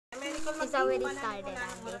She's already started on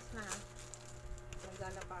this.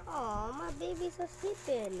 Oh, my baby's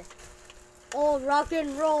sleeping. Oh, rock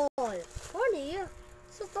and roll. Honey,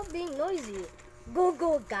 stop being noisy. Go,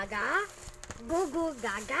 go, gaga. Go, go,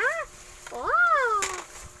 gaga. Oh.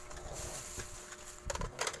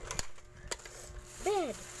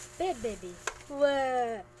 Bed, baby.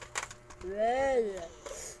 Where?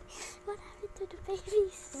 What happened to the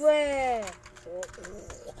babies? Where?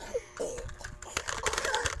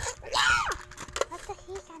 What the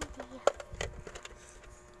heck, Auntie?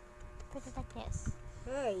 Put it like this.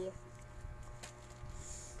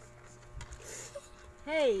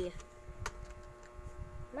 Hey.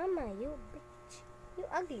 Mama, you bitch. You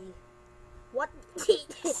ugly. What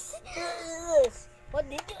What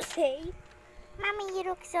did you say? Mommy, you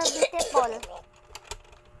look so beautiful.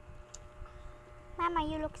 Mama,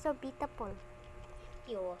 you look so beautiful.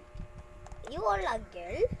 You are a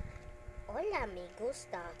girl? Hola, me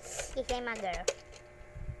gusta. Yes, I'm a girl.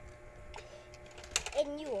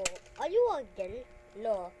 And you, are you a girl?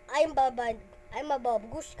 No, I'm a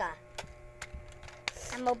babushka.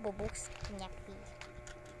 I'm a babushka.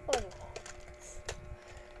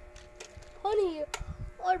 Honey,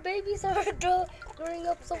 our babies are growing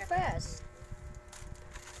up so fast.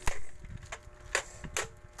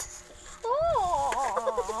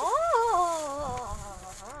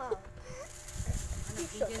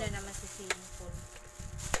 Video na naman si swimming pool.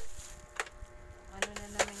 Ano na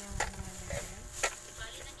naman yung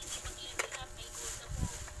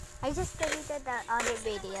I just deleted the other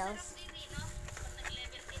videos.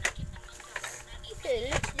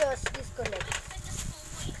 Okay, let's just disconnect.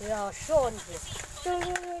 Yeah, Sean this.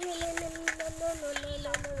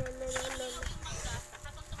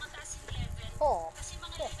 Oh.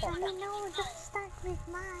 Mommy, no, don't start with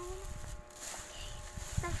mine.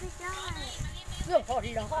 Start with yours.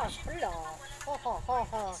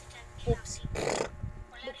 Oops.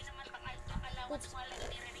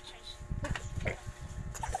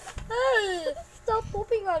 Hey, stop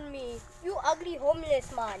pooping on me, you ugly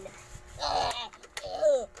homeless man. Hey,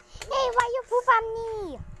 why you poop on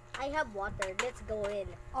me? I have water. Let's go in.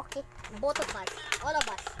 Okay. Both of us. All of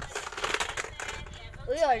us.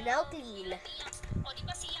 We are now clean.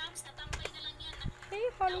 Hey,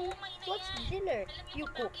 honey. What's dinner? You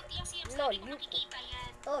cook. No, you cook.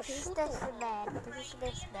 Oh, This shoot. is this bed. This is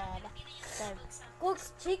this bed.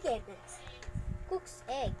 Cooks chicken. Cooks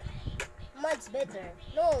egg. Mine's better.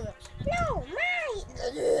 No, mine.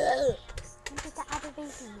 Look at the other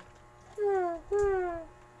baby.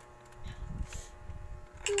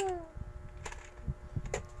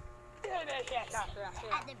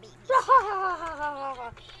 Other baby.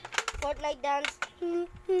 Fortnite dance.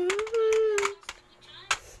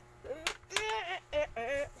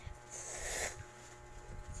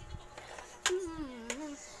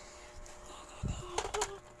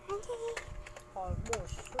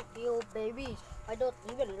 Almost shoot you babies. I don't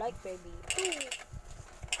even like baby. Hey,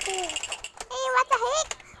 what the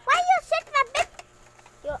heck? Why you shoot my bed?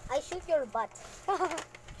 I shoot your butt.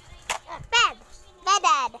 Bed.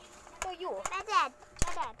 Bed. For you. Bed.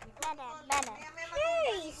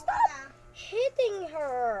 Hey, stop hitting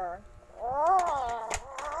her.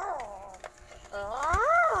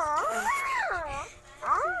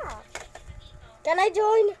 Can I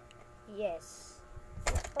join? Yes.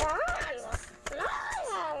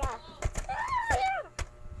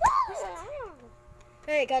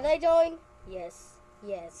 Hey, can I join? Yes.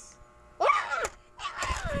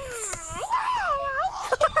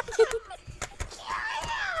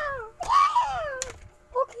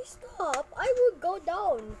 Okay, stop. I will go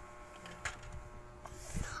down.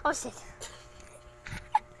 Oh shit.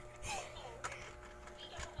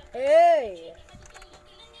 Hey.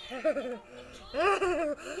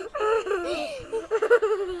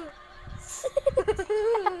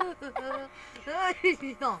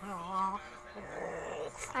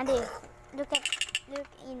 Andy, look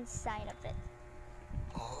inside of it.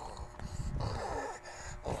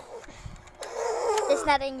 There's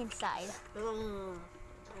nothing inside.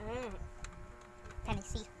 Can I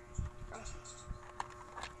see?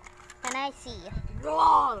 Can I see?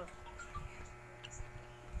 Wrong.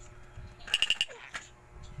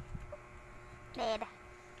 Dead.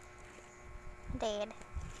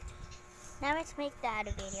 Now let's make the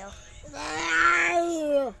other video.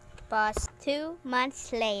 Pause. 2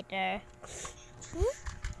 months later.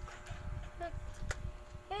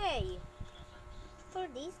 Hey, what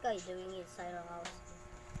are these guys doing inside our house?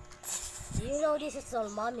 Do you know this is our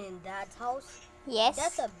mom and dad's house? Yes.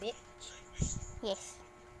 That's a bitch. Yes.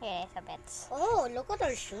 It is a bit. Oh, look at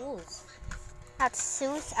our shoes. Our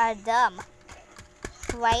shoes are dumb.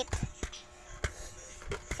 Right?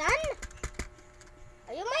 Son?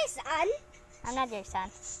 son? I'm not your son.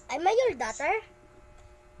 Am I your daughter?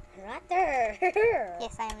 Daughter.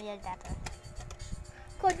 Yes, I am your daughter.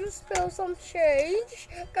 Could you spell some change?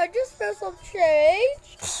 Could you spell some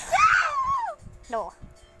change? No.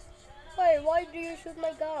 Hey, why do you shoot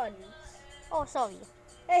my gun? Oh, sorry.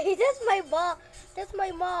 Hey, that's my mom. That's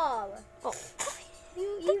my mom. Oh.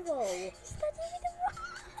 You evil.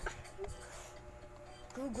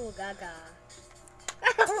 Google Gaga.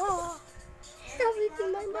 Stop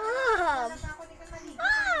hitting my mom.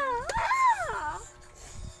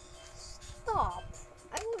 Stop.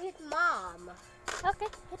 I will hit mom. Okay,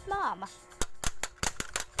 hit mom.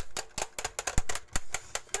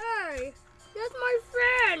 Hey, that's my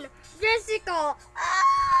friend, Jessica.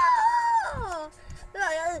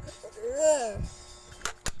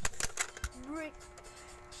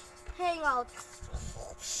 Hang out.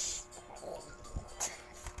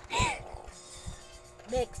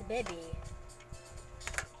 Mix, baby.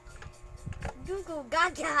 Google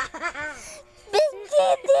Gaga. Big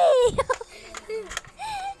Diddy!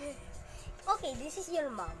 Okay, this is your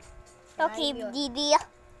mom. Okay, Didi.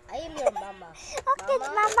 I am your mama. Okay,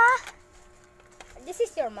 mama. This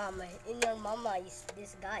is your mama. And your mama is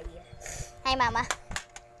this guy. Hi, mama.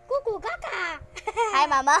 Google Gaga. Hi,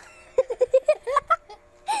 mama.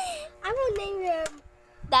 I will name him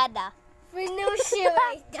Dada.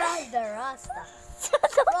 Renushiway Dada Rasta.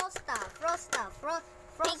 Frosta.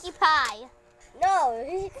 Pinkie Pie. No,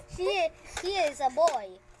 he is a boy.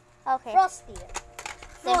 Okay. Frosty.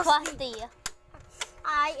 Then Frosty.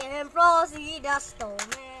 I am Frosty the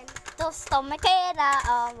snowman. To stomach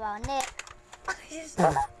around it.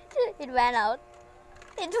 It ran out.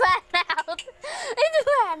 It ran out. It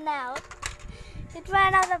ran out. It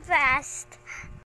ran out of fast.